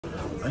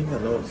I ain't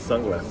got no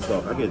sunglasses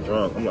off. I get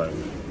drunk. I'm like...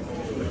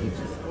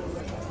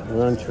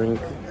 We're on drink.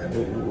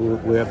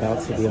 We're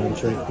about to be on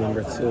drink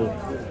number 2.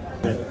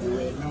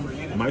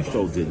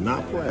 Maestro did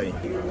not play.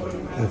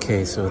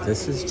 Okay, so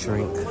this is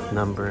drink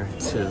number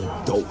 2.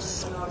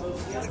 Dose.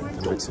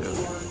 Drink number 2.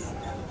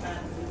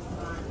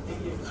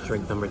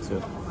 Drink number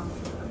 2.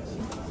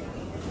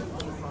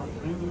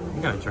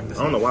 You gotta drink this.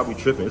 I don't know why we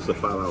tripping. It's a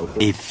 5-hour.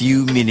 A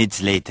few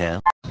minutes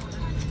later.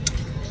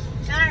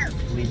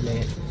 We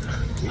lit.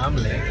 I'm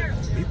lit.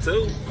 Me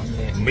too. I'm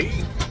lit. Me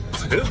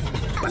too.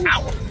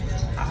 Wow.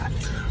 Hot.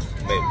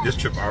 Man, this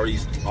trip already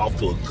off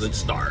to a good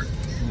start.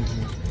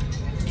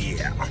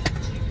 Yeah.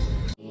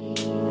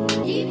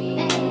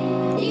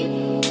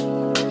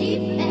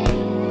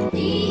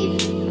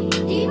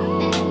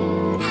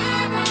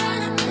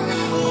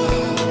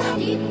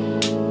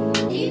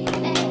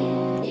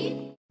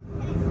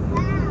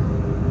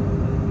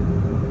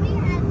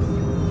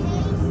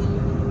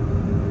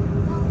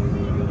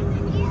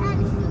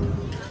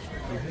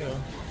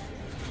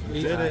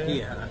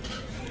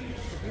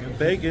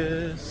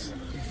 Vegas.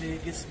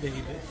 Vegas,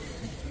 baby.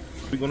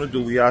 We're gonna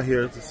do, we out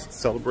here to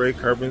celebrate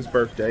Kervin's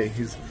birthday.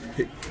 He's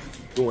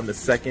doing the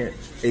second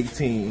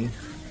 18.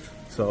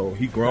 So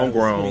he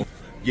grown.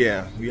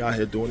 Yeah, we out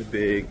here doing it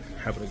big,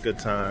 having a good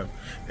time.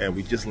 And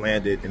we just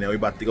landed and now we're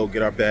about to go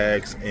get our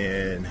bags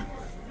and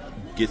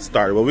get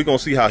started. Well, we're gonna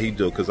see how he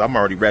do because I'm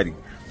already ready.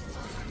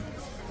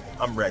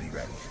 I'm ready.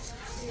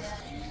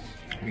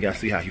 We gotta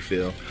see how he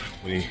feel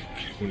when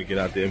he get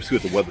out there and see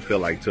what the weather feel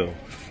like too.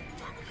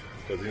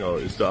 Cause you know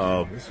it's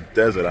the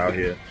desert out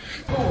here.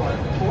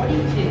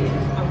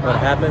 What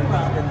happened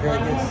in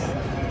Vegas?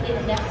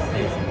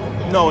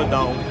 No, it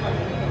don't.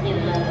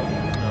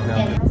 No.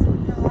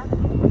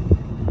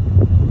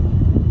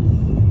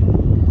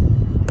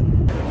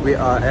 We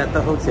are at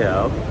the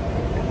hotel.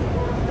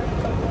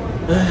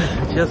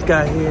 Just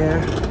got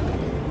here.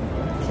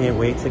 Can't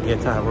wait to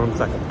get to our room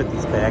so I can put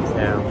these bags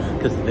down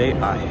because they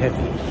are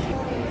heavy.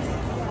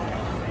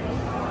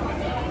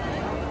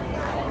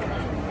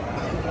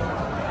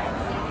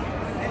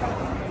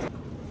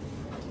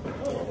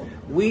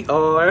 We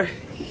are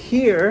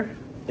here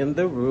in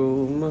the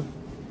room.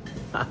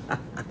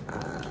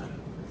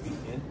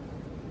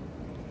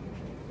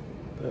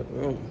 The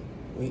room.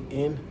 We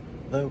in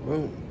the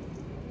room.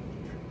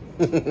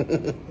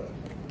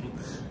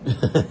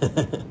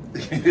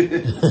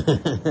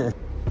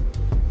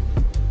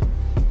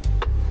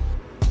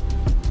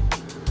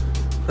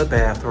 The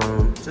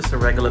bathroom, just a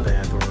regular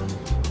bathroom.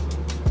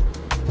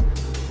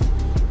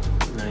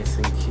 Nice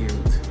and cute.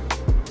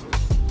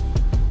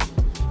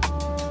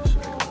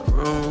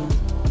 Room,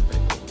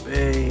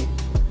 bay.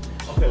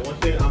 Okay, one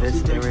thing.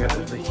 This area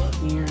over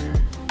here.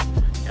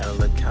 Got a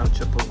little couch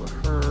up over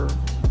her.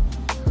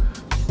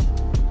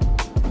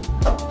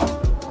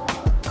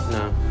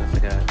 No, I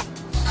forgot.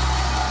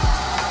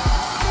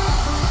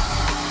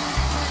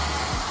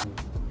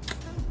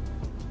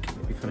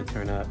 We're gonna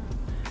turn up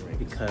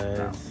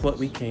because what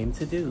we came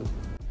to do.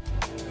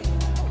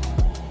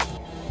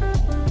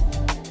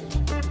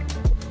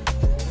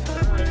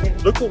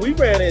 Look what we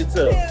ran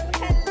into.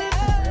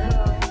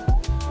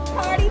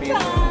 Party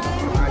time,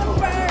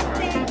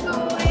 birthday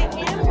boy,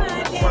 and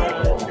my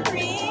dad's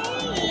friend.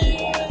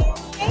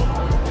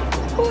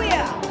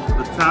 Booyah!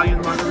 Italian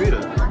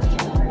margarita.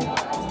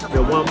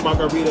 The one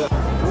margarita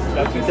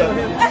that you tell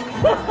him.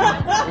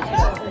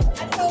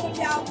 I told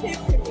y'all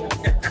picture me.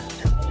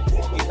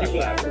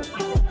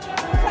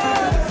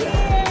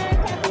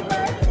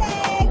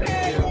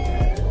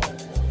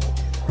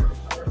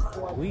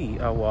 We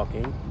are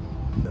walking.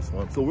 This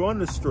one. So we're on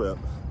the strip.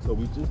 So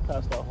we just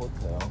passed our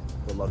hotel,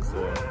 the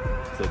Luxor.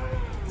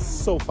 It's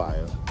so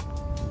fire. It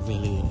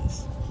really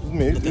is. I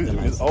mean,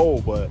 it's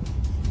old, but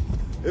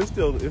it's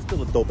still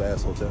a dope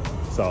ass hotel.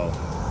 So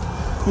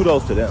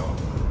kudos to them.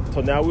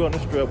 So now we're on the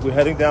strip. We're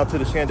heading down to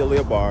the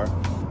Chandelier Bar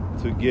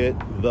to get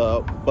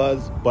the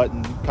Buzz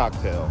Button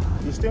cocktail.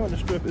 You stay on the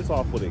strip, it's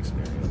all for the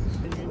experience.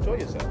 And you enjoy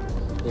yourself.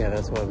 Yeah,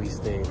 that's why we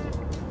stayed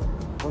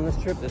on this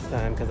trip this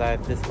time because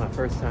this is my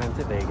first time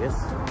to Vegas.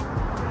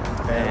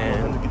 And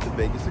I want to get the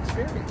Vegas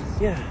experience.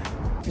 Yeah.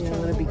 I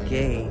want to be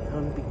gay. I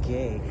want to be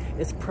gay.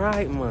 It's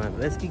Pride Month.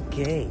 Let's be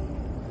gay.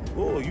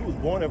 Oh, you was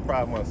born in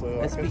Pride Month, so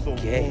let's be so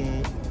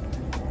gay.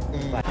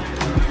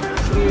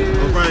 Cheers.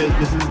 All right,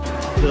 this is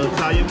the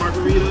Italian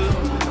margarita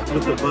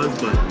with the Buzz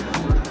Button.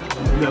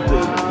 You have to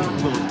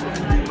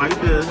bite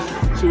this,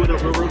 chew it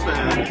up real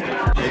fast,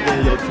 and then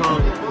your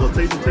tongue will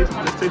taste it first.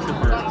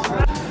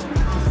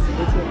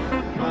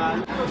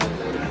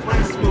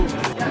 Smooth.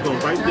 You're gonna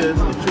bite this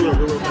and chew it up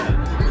real fast.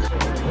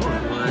 1,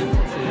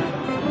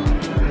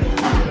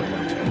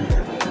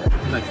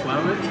 2. Like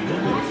flour?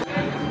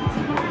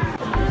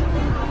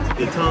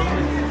 Your tongue,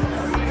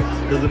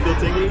 does it feel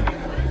tingly?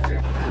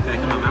 Back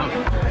in my mouth.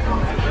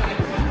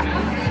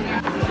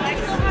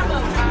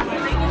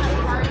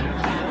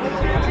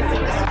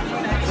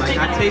 Like I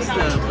taste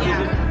the, what is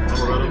it?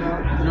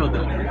 No,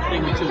 the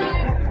thing we chew.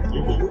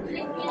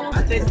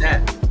 I taste that.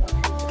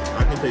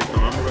 I can taste the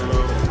amaretto,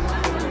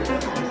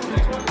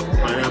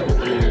 pineapple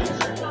juice,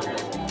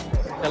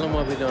 Tell them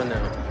what we're doing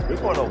now. We're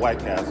going to White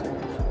Castle.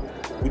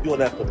 We're doing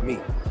that for me.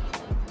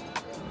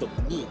 For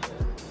me.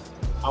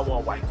 I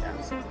want White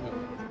Castle.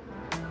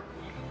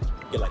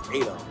 Get like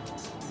 8 of them.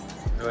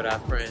 With our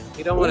friend.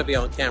 He don't want to be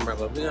on camera,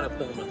 but we're gonna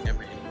put him on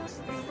camera anyway.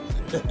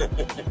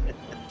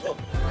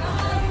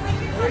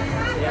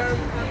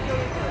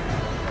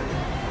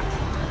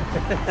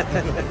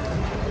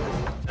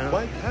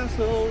 White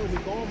Castle, we're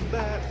going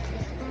back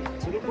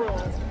to the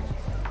room.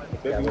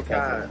 Baby, we're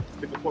tired.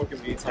 People pork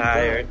and be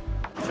Tired.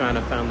 Trying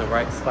to find the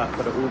right spot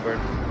for the Uber.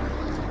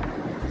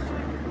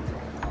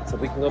 So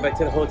we can go back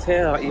to the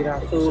hotel, eat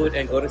our food,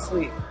 and go to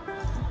sleep.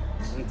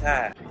 I'm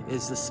tired.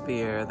 Is the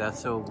spear.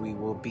 That's where we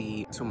will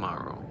be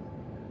tomorrow.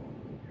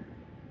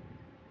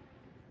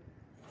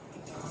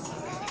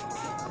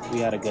 We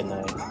had a good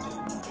night.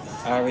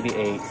 I already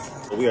ate.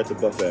 We at the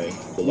buffet,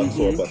 the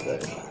Luxor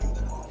buffet.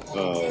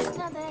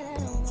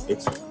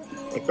 It's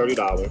like $30,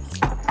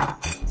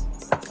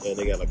 and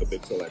they got like a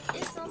big selection.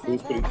 The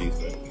food's pretty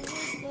decent.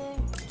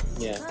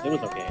 Yeah, it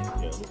was okay.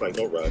 Yeah, it's like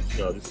no rush.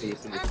 You know, just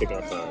taking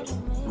our time.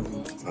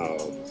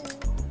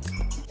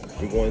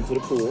 We're going to the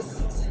pool.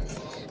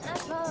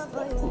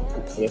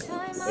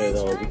 And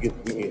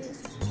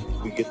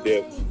we get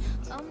there.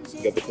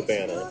 We got the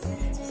cabana,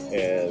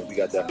 and we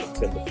got that from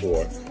 10 to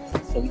 4.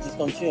 So we just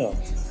gonna chill.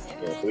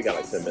 Yeah, so we got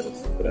like 10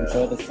 minutes for that.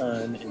 Enjoy the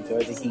sun,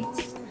 enjoy the heat.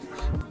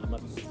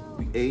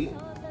 We ate,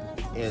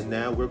 and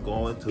now we're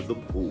going to the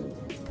pool.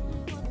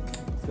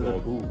 To the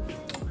pool.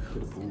 To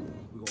the pool.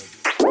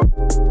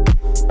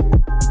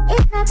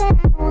 It's not that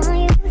I want you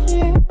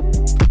here.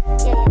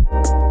 Yeah.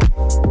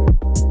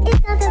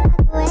 It's not about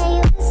the way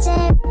you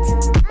stare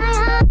into my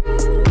eyes.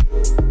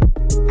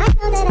 I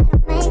know that I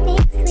don't make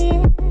things clear.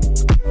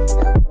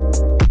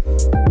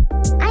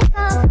 I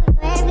fall for you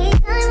every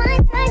time I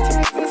try to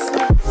resist.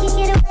 Can't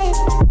get away.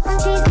 One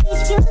trees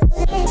teach you to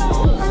live.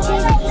 One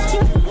trees teach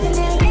you to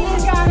live.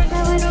 No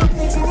one else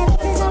and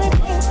everything's so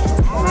real.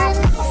 I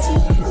love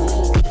you.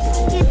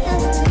 You do.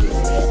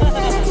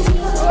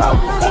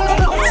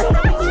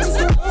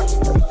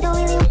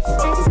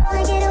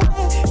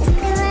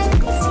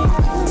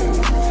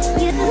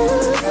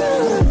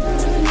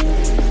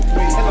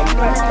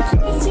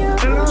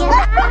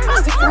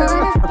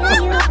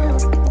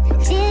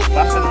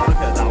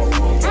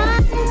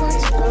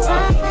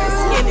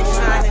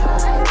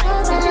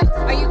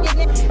 Are you getting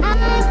it?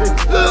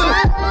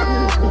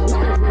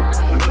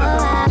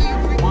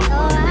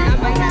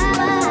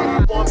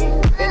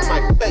 In my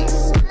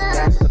face.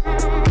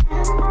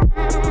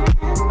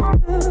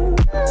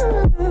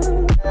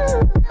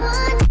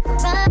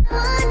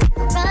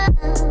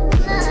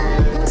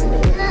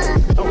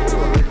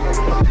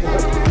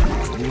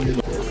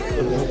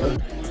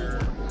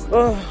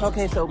 Oh,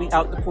 okay, so we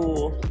out the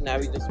pool. Now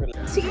we just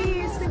relax.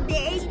 Cheers, the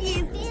day is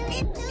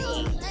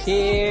 50.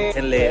 Cheers.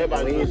 And lit.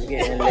 We is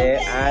getting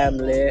lit. I am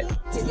lit.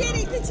 Did you get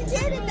it? Did you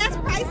get it? That's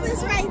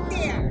priceless right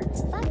there.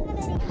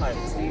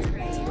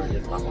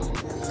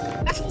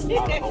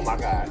 Oh my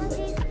God.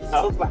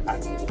 Oh my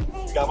God.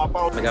 Got my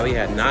phone. Oh my God, we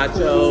had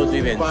nachos.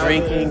 We've been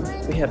drinking.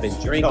 We have been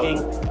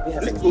drinking. We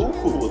have This been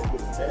food was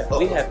good as hell.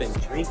 We have been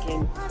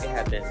drinking, we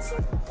have been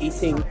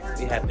eating,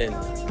 we have been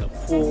in the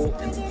pool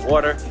and the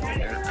water,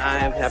 and I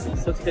am having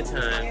such a good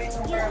time.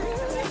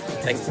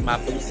 Thanks to my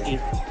booski.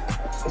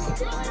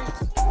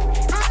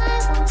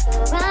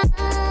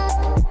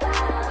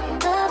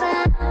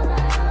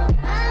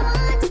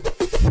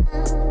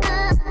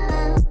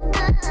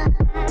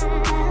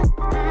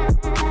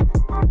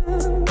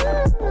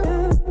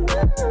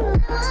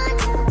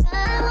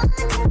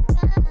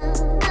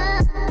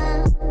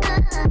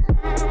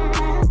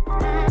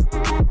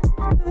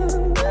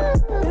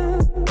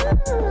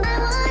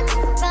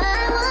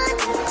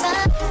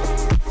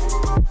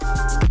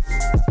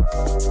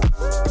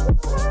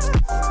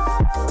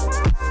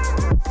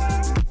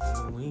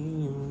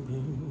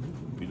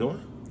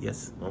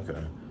 Yes.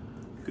 Okay.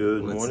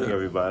 Good morning,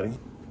 everybody.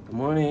 Good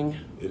morning.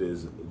 It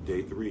is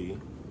day 3,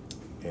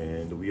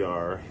 and we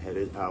are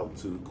headed out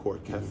to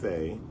Court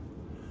Cafe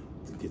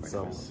to get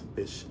some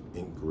fish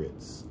and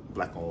grits.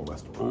 Black-owned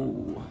restaurant.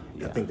 Ooh,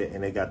 yeah. I think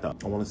they got the,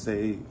 I want to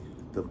say,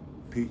 the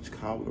peach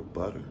cobbler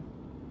butter.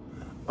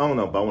 I don't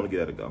know, but I want to give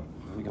that a go.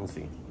 We're gonna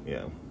see.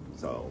 Yeah.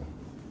 So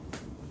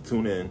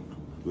tune in.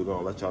 We're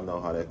gonna let y'all know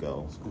how that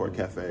goes. Court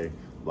Cafe,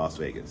 Las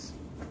Vegas.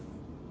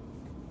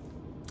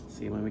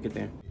 See you when we get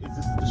there. This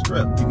is the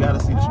strip. You gotta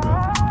see the strip.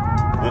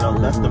 You know,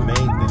 that's the main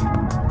thing.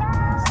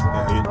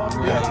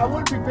 Yeah, I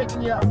wouldn't be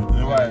picking you up.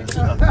 Right.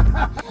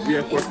 We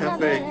at Court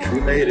Cafe. We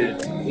made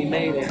it. We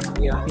made it.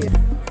 We are here.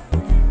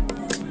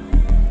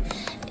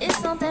 It's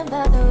something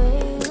about the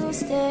way you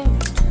stare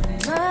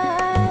into my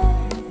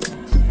eyes.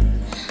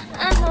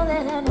 I know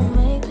that I don't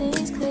make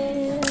things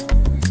clear.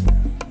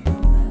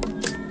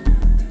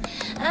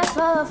 I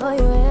fall for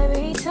you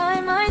every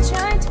time I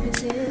try to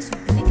resist.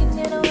 We can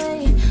get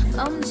away.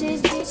 Come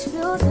chase beach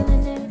views in the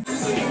night.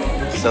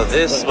 So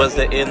this was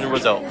the end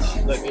result.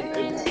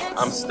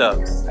 I'm stuck.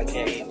 I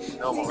can't eat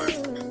no more.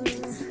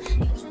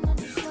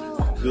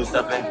 Good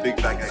stuff and big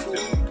bag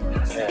activity.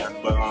 Yeah.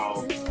 But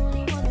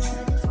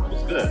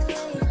it's good.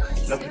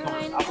 Never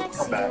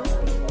back.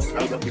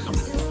 I love you.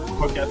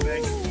 Pork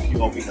cafe,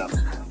 you owe me nothing.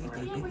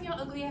 Can you bring your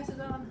ugly asses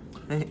on?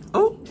 Hey,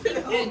 oh,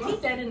 Yeah,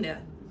 keep that in there.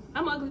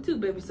 I'm ugly too,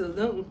 baby, so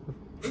don't.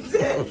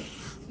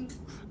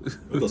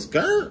 With a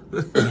skirt?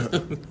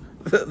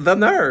 the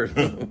nerve.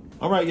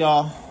 All right,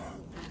 y'all.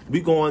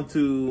 We going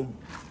to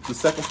the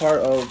second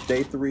part of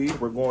day 3.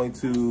 We're going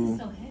to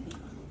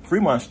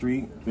Fremont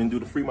Street and do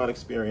the Fremont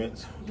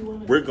experience.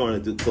 We're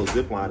going to go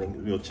zip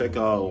lining. We'll check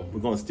out. We're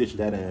going to stitch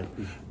that in,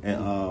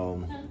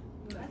 and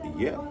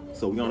yeah.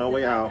 So we're on our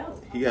way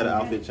out. He had an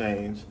outfit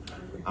change.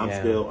 I'm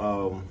still.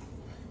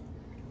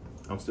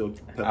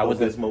 I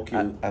wasn't smoke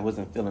cute. I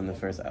wasn't feeling the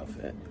first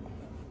outfit.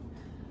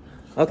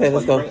 Okay,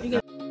 let's go.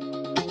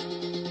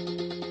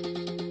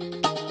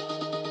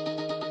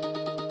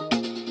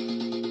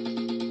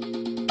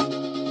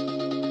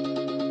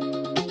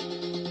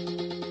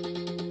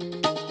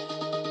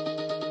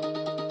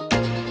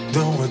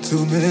 Don't want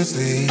to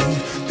mislead.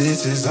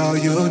 This is all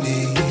you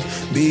need.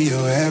 Be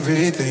your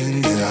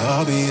everything, and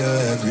I'll be your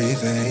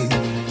everything.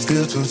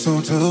 Still too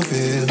soon to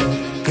feel.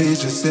 Please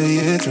just say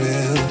it's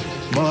real.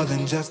 More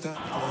than just a.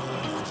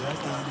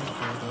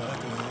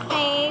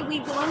 Hey, we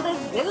doing the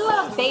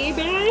Zilla,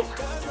 baby.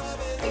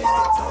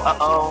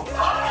 Uh-oh.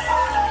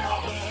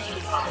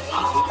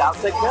 We got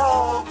to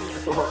go.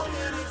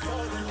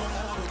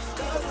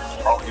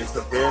 Oh, it's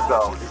a big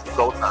go. It's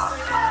go time.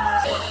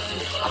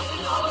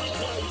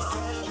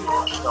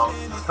 So,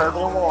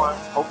 Kervin and Warren.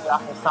 Hopefully I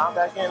can sign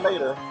back in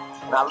later.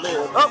 And I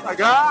live. Oh my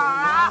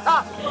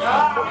God!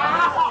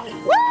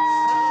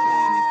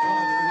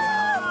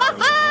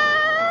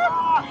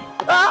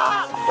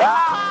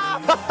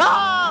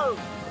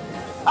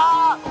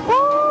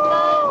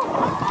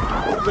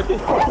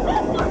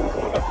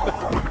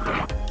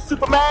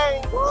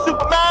 Superman!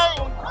 Superman!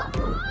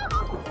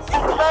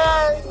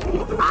 Superman!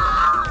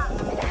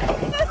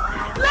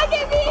 Look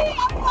at me,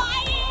 I'm flying.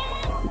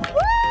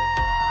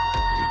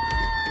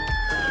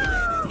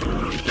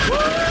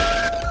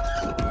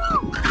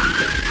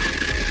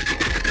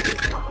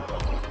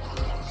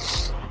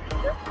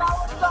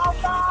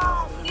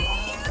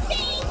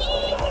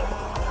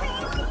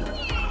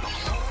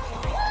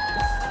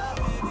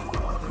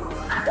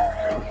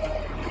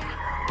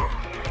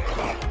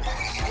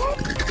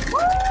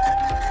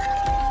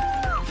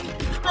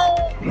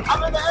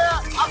 I'm in the air!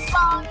 I'm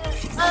flying!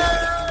 Hey!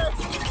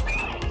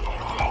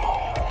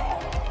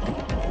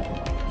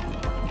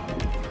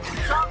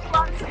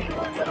 Somebody to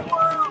the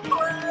world,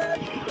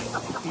 friend!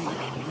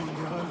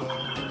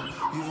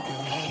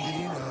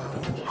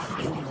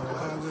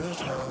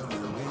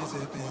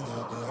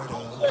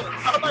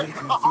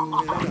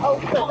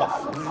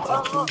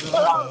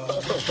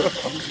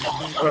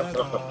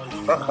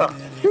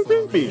 He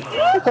beat me.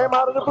 He came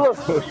out of the blue.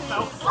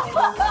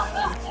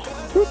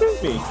 He beat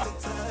me.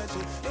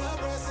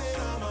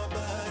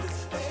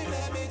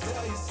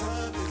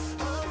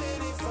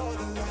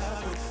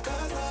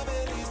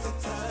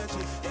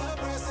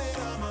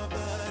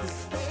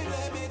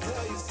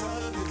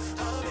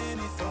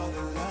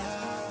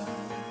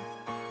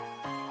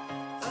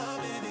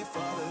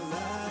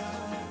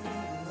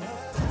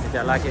 Did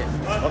y'all like it?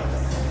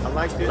 I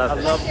liked it. Loved I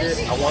it. loved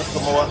it. I want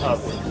some more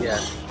of it. Yeah.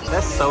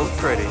 That's so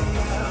pretty.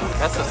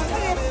 That's a...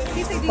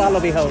 Follow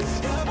me,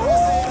 host.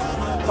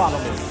 Follow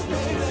me.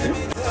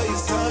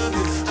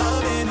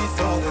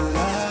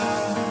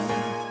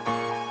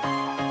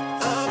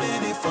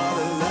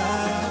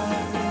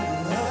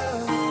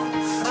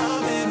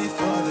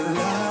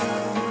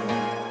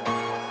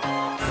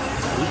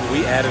 We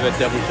added a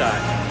double shot.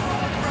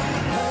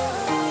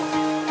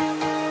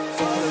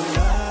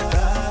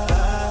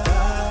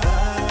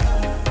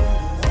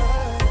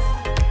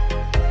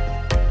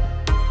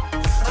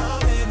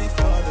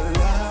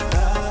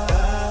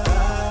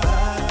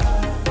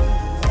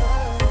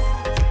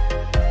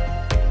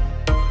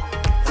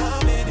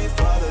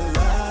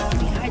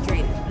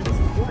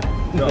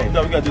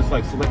 No, we gotta just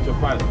like select your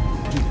fighter.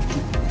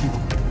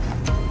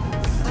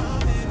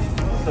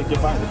 Select your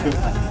fighter. Good.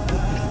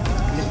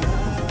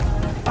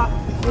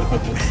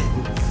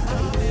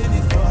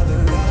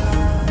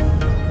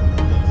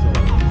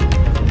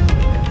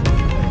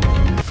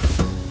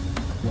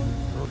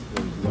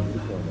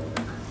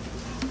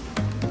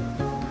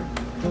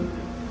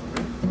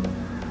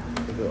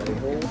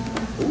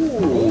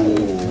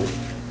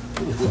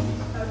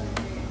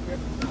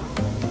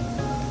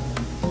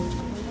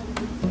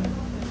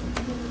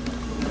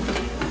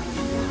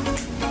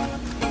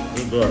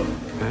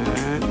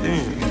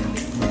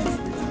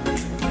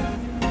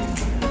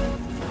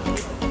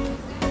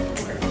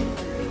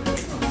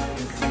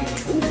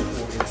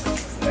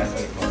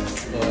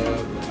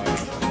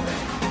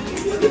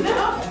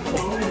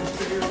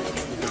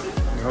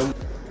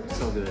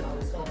 So good.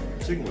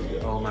 Chicken was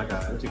good. Oh my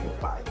God. Chicken was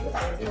fire.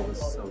 It was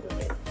so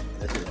good.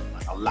 That's just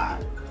like a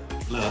lot.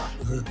 Look.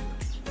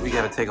 We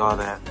gotta take all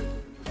that.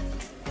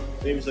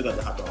 Maybe still got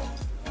the hot dog.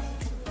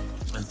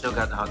 And still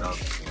got the hot dog.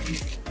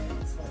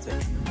 That's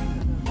it.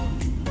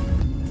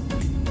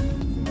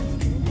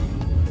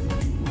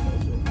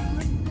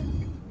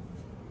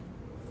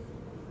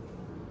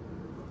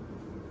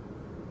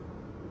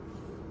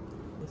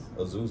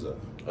 Azusa.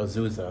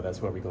 Azusa,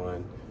 that's where we're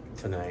going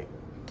tonight.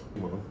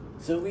 Come on.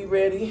 So we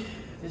ready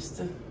just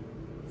to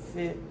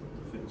fit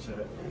check.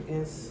 I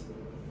guess.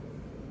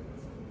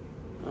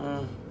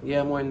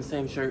 Yeah, I'm wearing the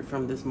same shirt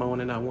from this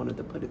morning. I wanted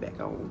to put it back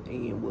on.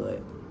 And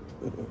what?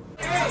 But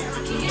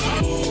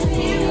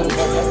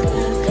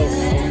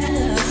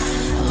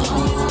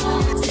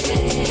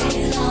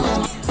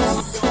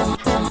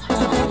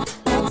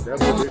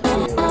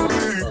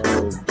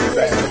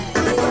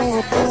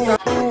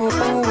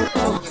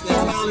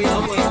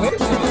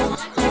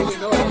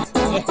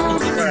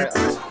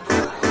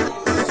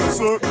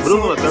it was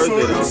on a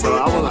Thursday though, so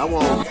I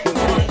won't.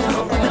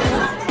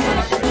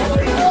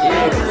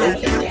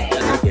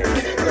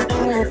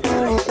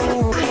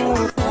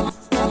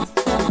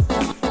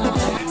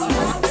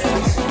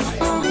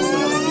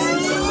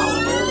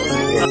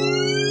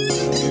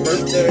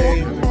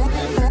 Birthday.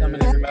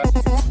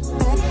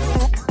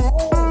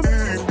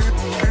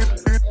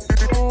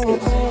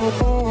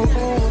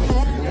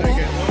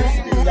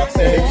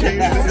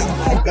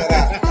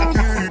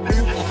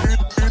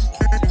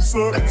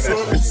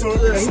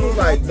 He was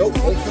like, nope,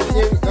 we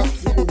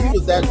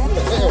was that,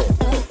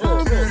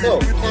 no,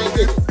 can't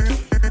get it.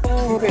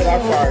 We paid our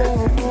card.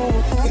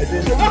 And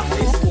then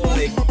They swore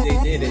they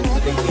did it,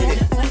 but they did it.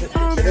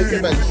 and they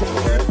came back to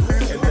something, man.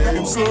 And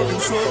then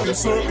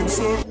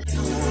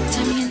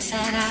Turn me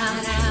inside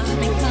out,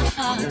 make my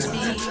heart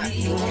beat.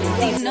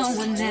 Leave no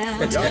one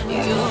else. You're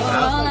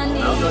all I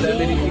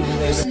need.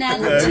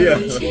 Personality,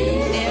 everything.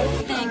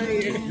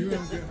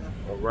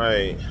 all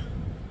right,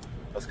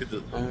 let's get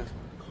the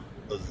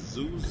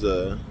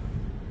Azusa.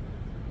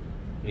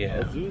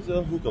 Yeah.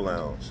 Azusa Hookah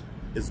Lounge.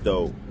 It's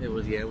dope. It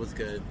was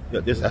good.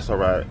 Yeah, that's all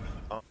right.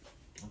 I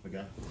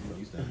forgot.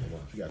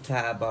 You got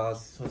Tired,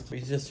 boss.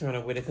 We just trying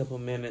to wait a couple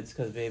minutes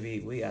because, baby,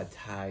 we are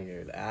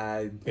tired.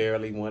 I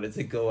barely wanted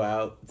to go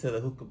out to the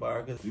hookah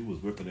bar because we was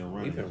ripping and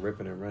running. we've been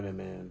ripping and running,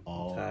 man.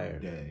 all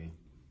tired. day.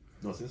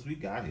 No, since we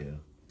got here,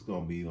 it's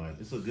gonna be like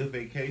it's a good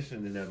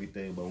vacation and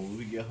everything. But when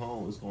we get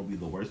home, it's gonna be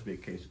the worst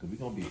vacation because we're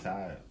gonna be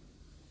tired.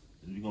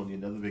 And we're gonna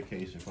need another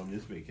vacation from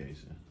this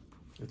vacation.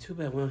 Too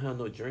bad we don't have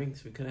no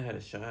drinks. We could have had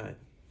a shot.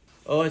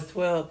 Oh, it's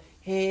 12.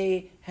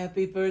 Hey,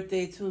 happy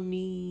birthday to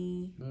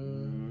me.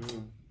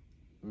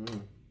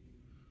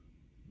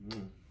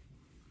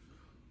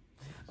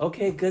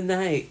 Okay, good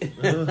night.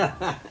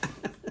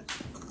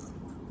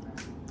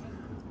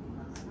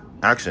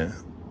 Action.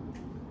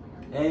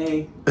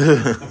 Hey.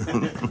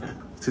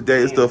 Today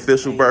is the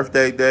official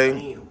birthday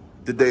day.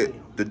 The day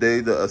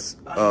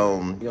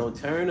Yo,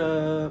 turn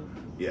up.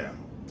 Yeah,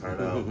 turn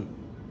up.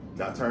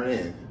 Not turn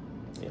in.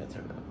 Yeah,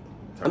 turn up.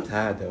 I'm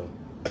tired though.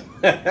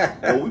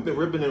 Well, we've been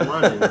ripping and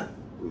running. The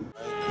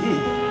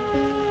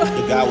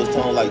guy was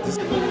telling like this.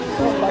 Yeah,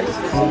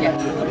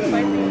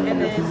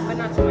 and then, but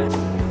not too much.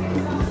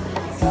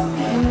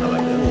 I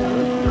like that.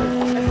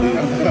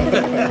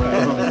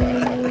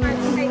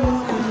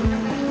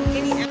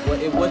 Well,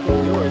 it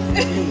wasn't yours.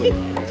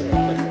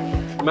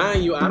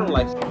 Mind you, I don't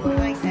like.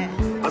 Like that.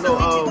 I know.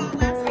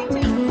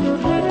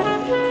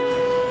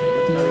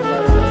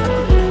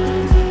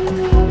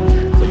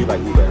 So you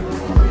like me better?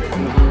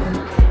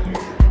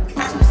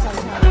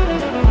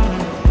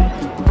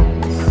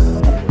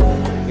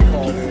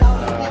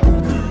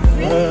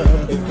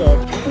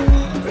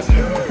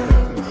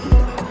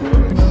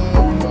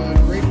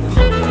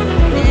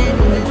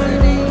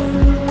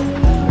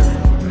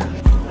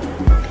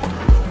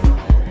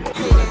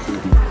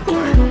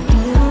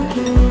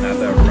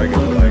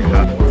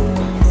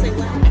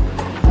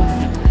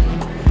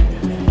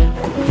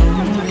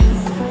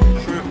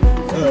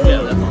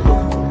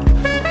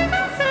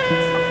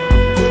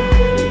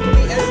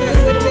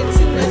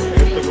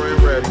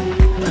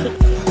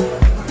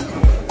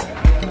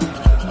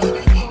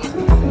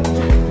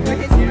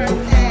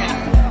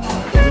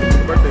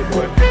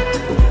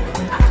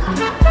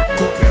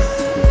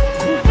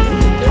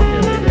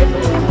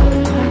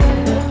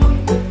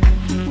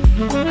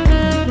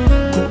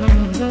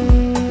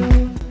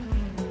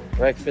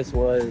 Breakfast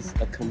was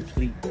a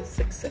complete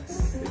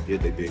success. They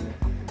did.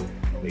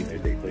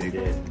 They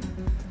did.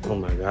 Oh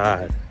my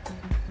God.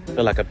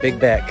 Feel like a big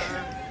back.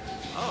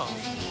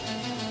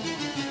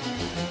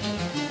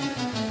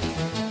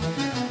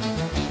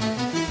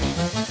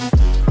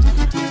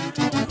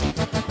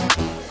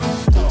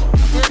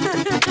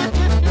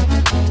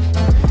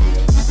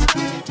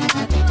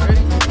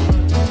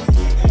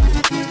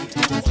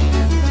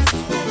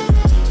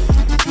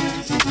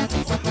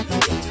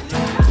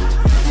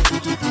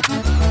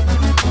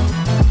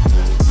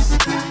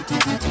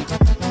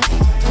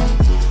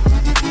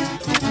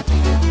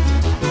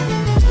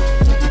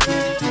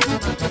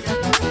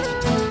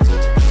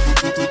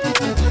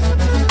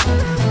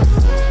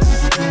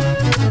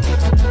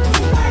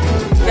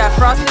 Got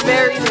frosted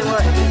berries and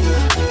what?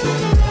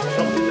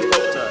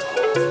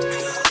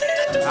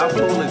 How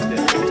cool is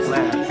this?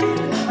 Glass.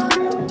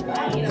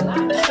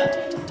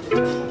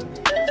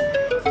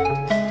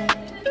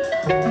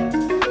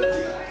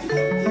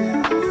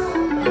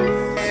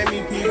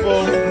 Miami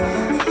people.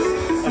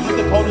 Is this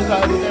the coldest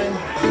out of the day?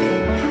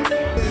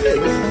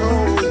 Yeah, it's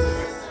cold.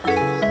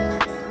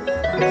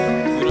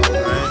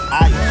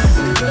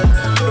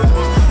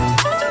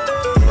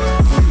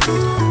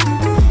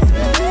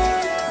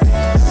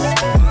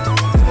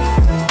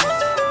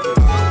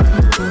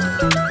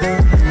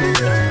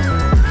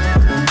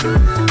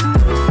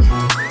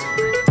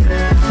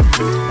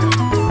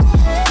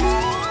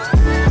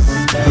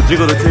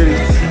 Jiggle the titties.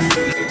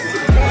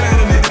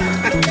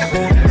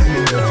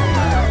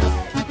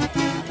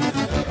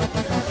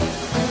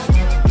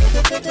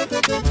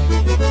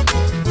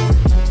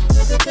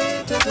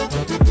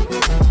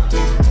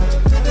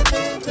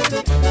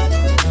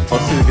 I'll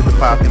see you get the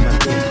pop in there.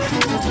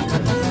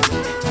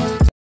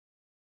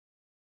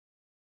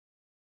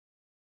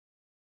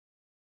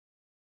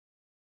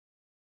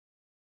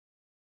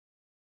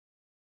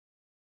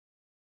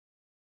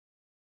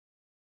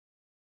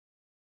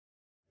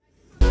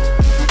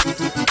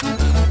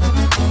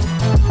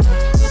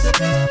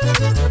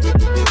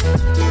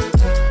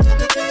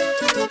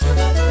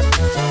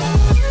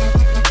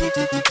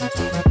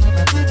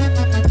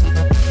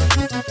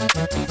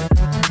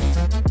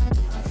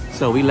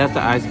 So we left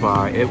the ice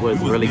bar. It was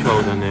really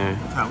cold in there.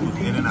 We was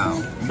in and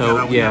out.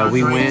 So yeah,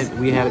 we went.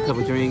 We had a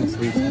couple drinks.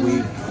 We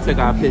took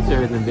our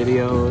pictures and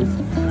videos.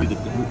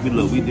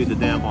 We did the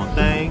damn on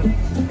thing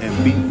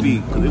and beat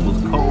feet because it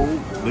was cold.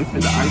 We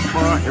fit the ice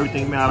bar.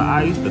 Everything made out of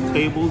ice. The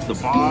tables, the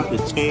bar, the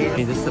chair.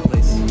 Hey, this is the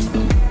place.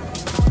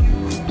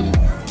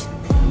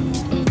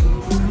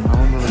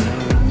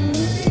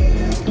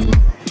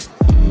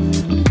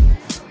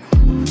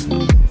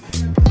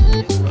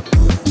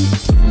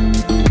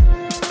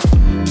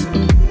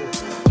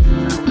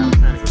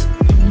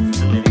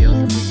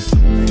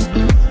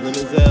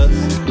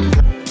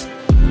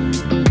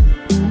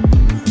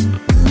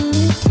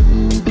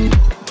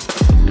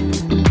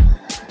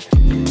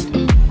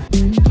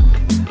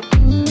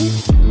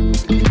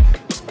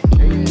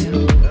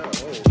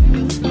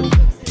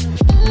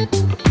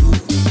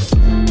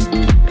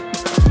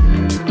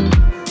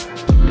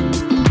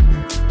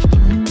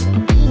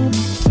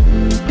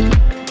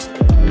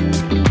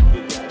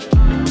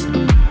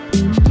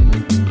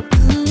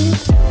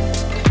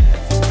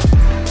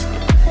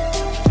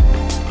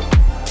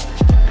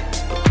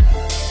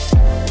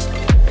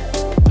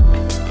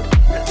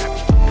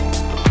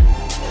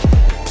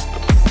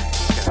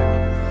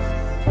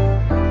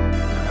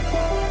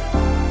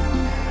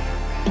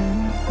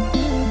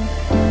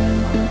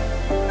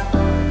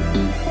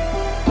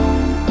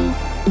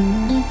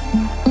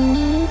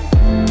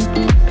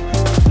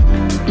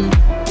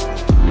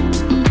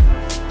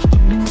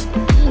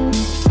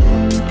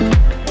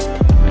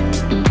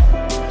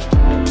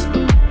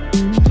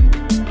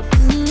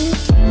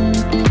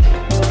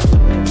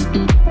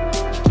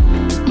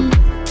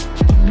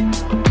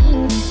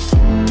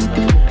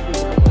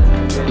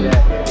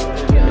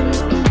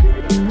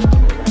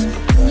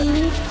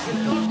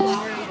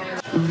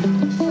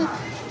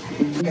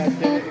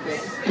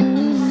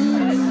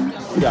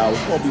 Yeah,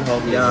 we're gonna be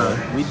hungry.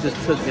 Yeah, we just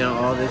took down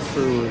all this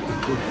food.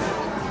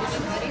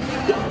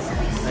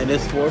 And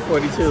it's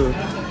 4:42,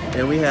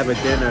 and we have a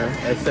dinner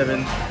at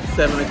 7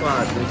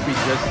 o'clock, which we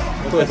just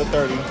pushed.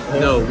 7:30.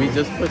 No, we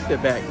just pushed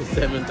it back to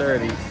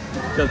 7:30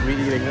 because we're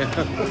eating now.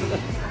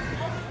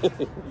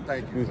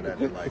 Thank you for that.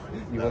 Like,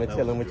 You want to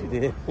tell them what you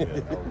did?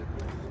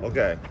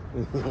 okay.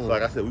 So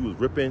like I said, we was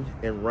ripping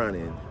and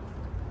running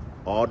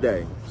all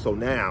day. So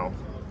now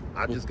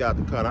I just got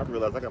the cut. I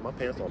realized I got my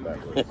pants on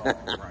backwards.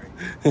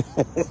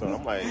 So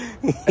I'm like,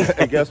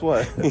 hey, guess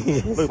what?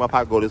 Look at my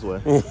pocket go this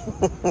way.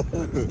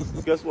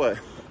 Guess what?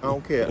 I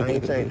don't care. I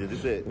ain't changing. This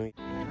is it.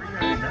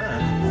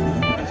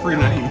 Free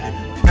name.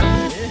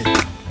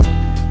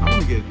 I'm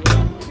gonna get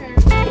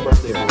The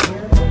birthday boy.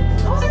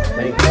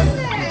 Thank you.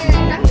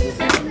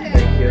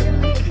 Thank you.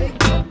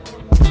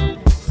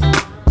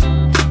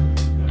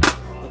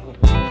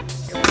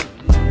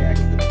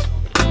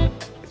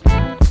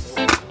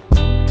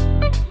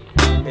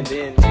 And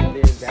then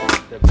that's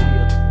the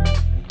video.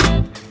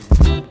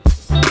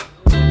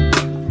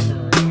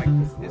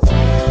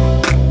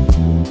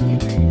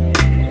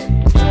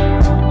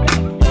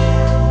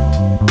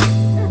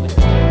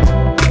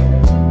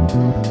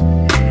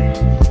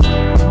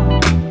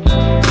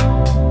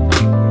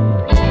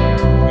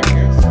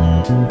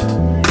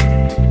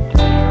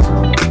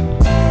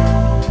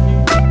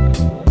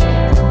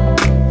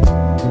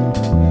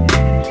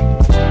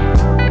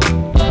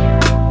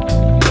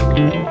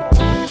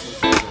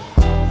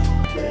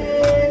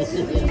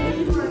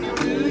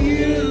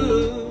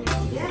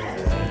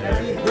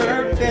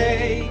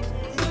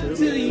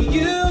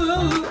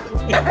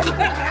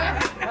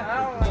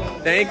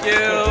 Thank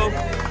you.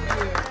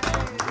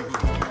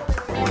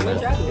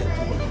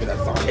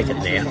 Take a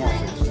nap.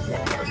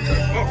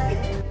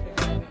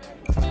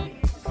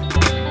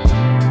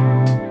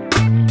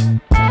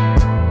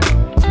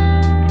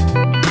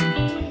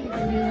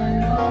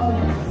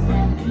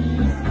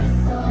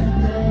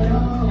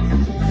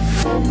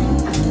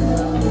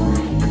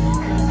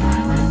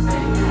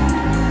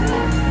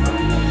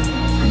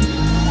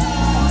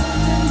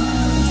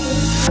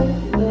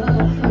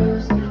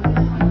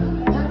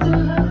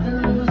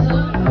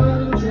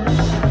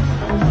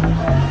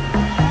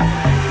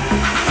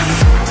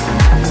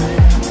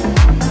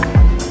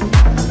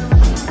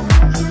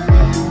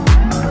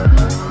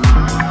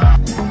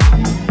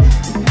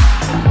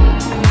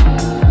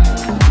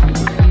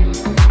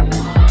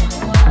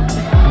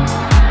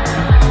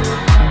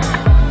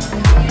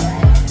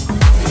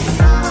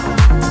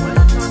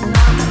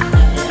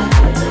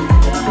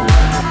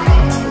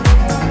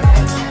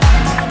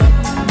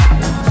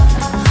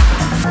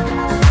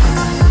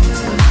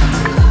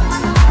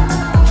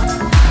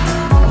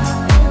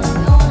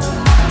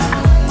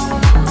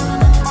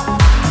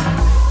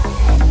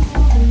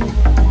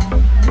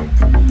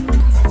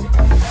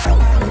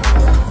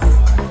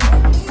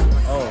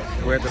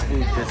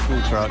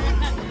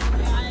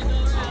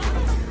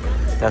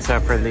 That's our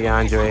friend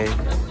DeAndre,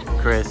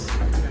 Chris.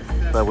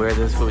 But we're at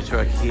this food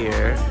truck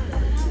here.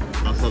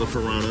 Outside of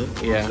Piranha,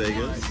 Yeah.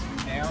 Vegas.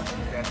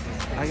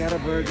 I got a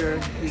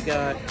burger. He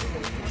got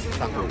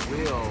Taco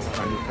Will.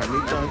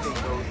 Carnitas.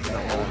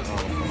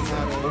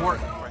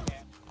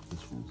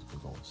 This food's been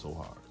going so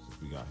hard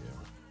since we got here.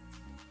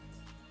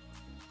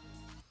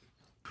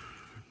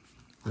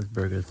 this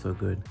burger is so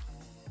good.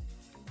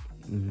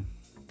 And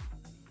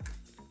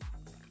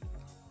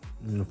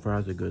the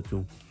fries are good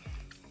too.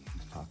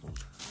 These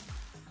tacos.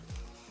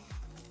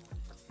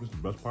 This is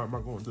the best part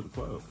about going to the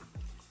club.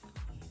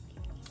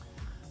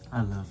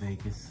 I love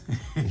Vegas.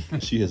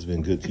 She has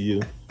been good to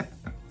you.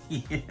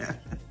 Yeah.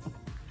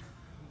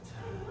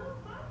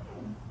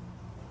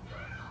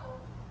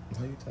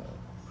 How you tired?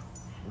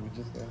 We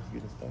just got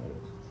getting started.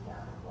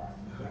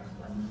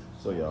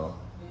 So y'all.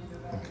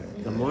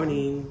 Okay. Good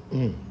morning.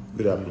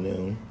 Good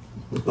afternoon.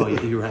 Oh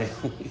yeah, you're right.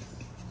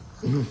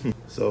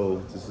 So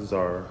this is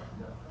our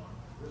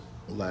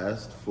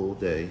last full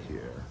day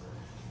here,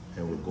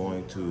 and we're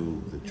going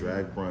to the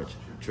drag brunch,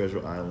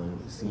 Treasure Island,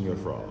 Senior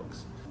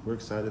Frogs. We're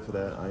excited for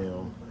that. I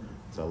am.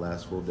 It's our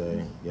last full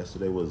day.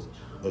 Yesterday was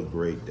a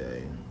great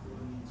day.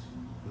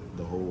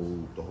 The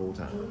whole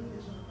time.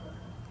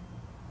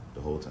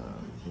 The whole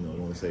time. You know, I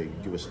want to say,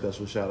 give a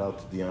special shout out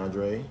to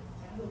DeAndre.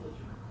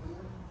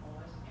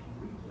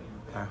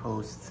 Our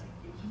host.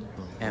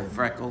 And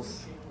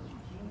Freckles.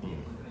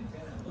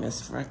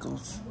 Miss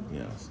Freckles.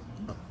 Yes.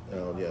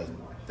 Yeah.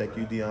 Thank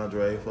you,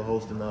 DeAndre, for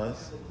hosting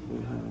us.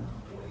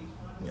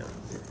 Yeah.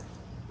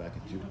 Back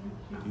at you.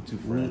 You two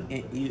friends.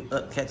 Me and you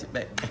up, catch it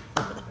back.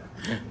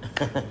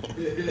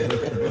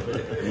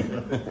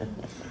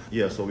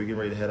 Yeah, so we're getting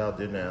ready to head out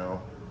there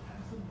now.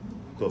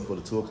 Go for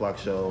the 2 o'clock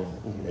show.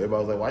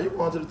 Everybody was like, why you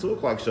going to the 2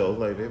 o'clock show?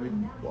 Like, baby,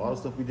 all the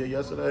stuff we did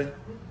yesterday,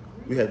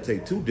 we had to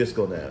take 2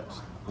 disco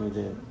naps. We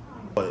did.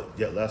 But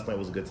yeah, last night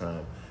was a good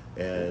time.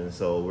 And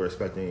so we're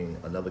expecting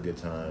another good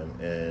time.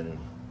 And,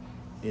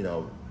 you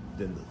know,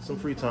 then some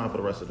free time for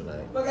the rest of the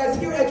night. Well guys,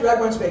 here at Drag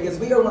Brunch Vegas,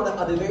 we are one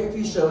of the very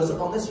few shows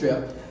on the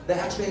Strip that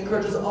actually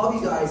encourages all of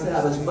you guys to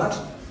have as much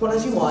fun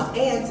as you want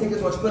and take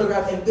as much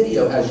photograph and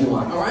video as you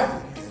want, alright?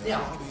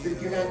 Now, you're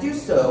going to do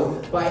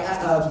so by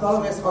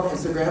following us on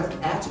Instagram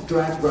at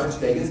Drag Brunch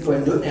Vegas. Go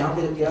ahead and do it now.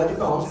 Get out your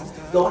phones.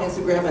 Go on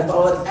Instagram and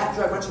follow us at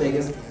Drag Brunch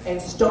Vegas and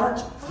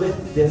start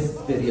with this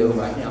video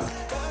right now.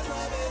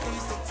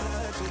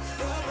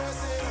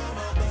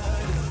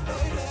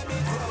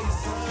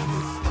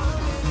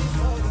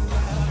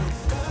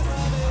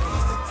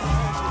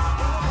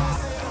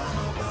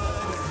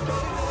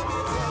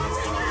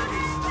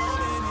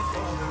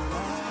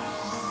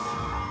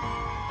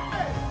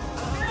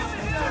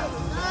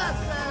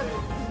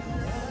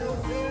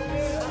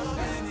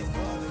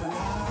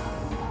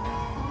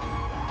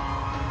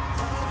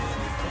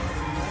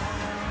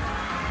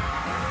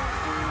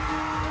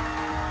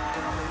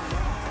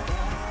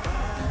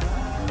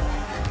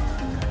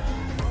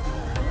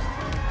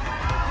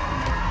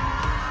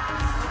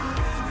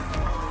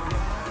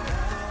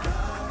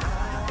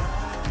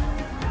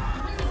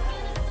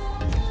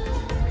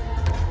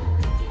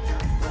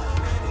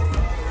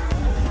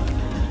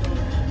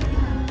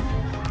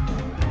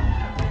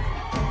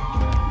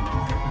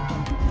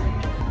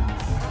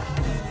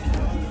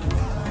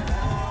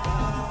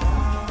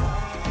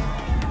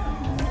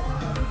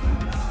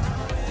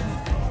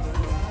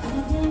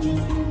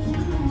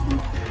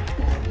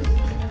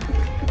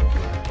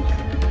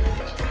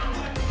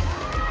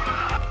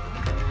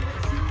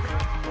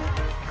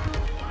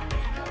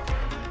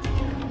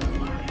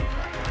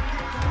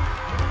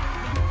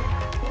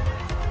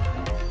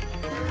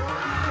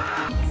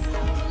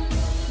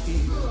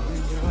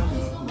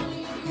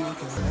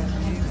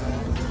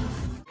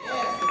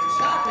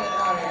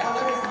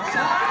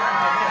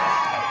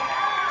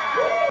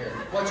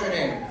 What's your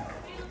name?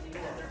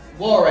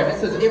 Warren. It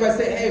says, everybody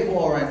say, hey,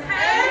 Warren.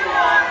 Hey,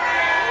 Warren.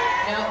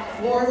 Now,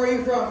 Warren, where are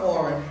you from,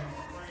 Warren?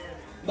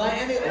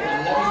 Miami. Oh, I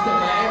love you some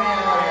Miami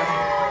out here.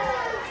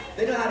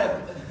 They know how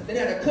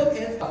to cook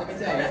and let me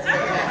tell you, that's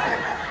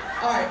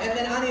fantastic. All right, and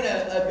then I need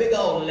a big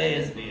old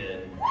lesbian.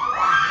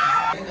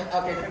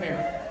 Okay, come here.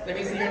 Let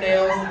me see your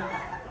nails.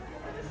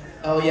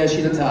 Oh yeah,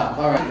 she's a top.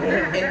 All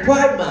right. In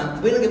Pride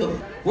Month, we don't give a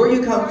where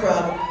you come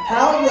from,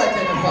 how you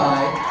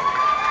identify,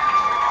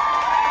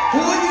 who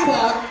you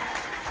fuck,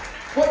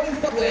 what you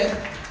fuck with,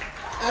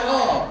 at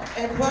all.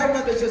 And Pride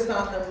Month is just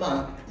not in a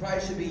month.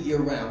 Pride should be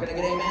year-round. Can I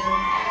get amen?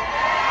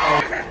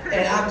 Oh,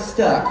 and I'm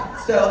stuck,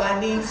 so I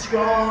need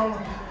strong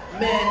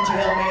men to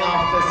help me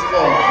off this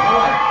floor. All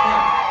right,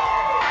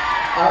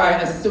 now. All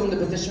right, assume the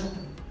position.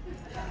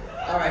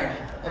 All right,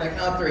 on the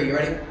count of 3, you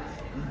ready?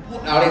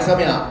 Audience, help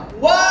me out.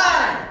 1,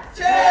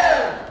 2, 3.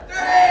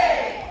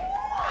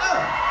 Oh.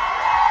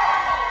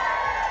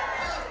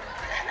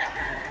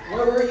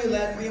 Where were you,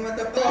 lesbian? What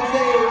the fuck? Say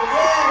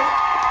yes.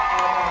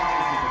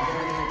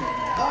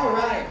 All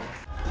right.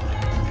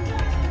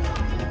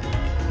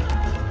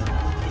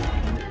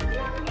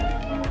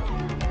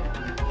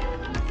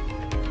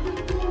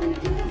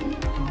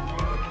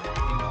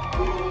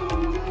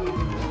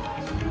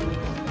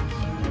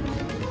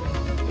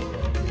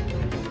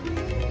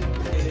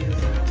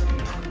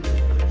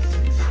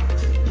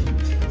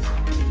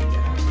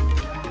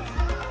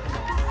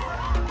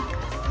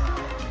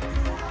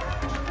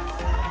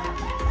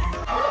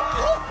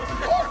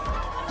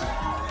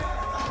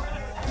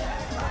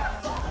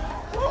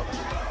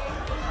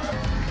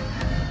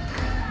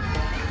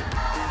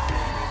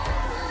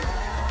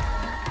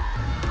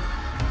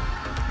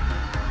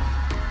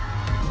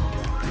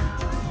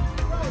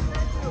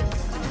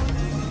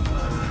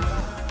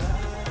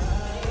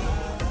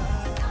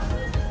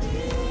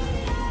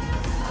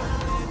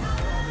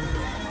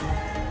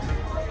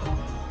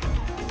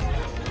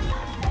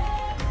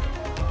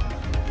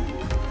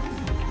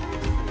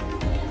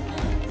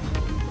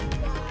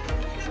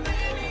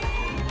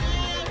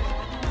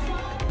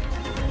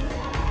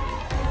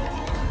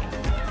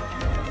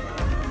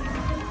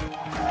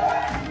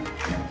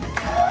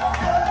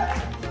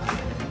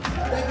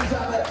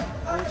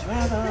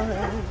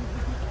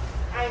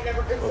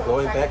 We're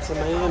going back to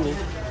Miami.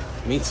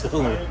 Me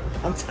too.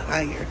 I'm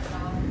tired.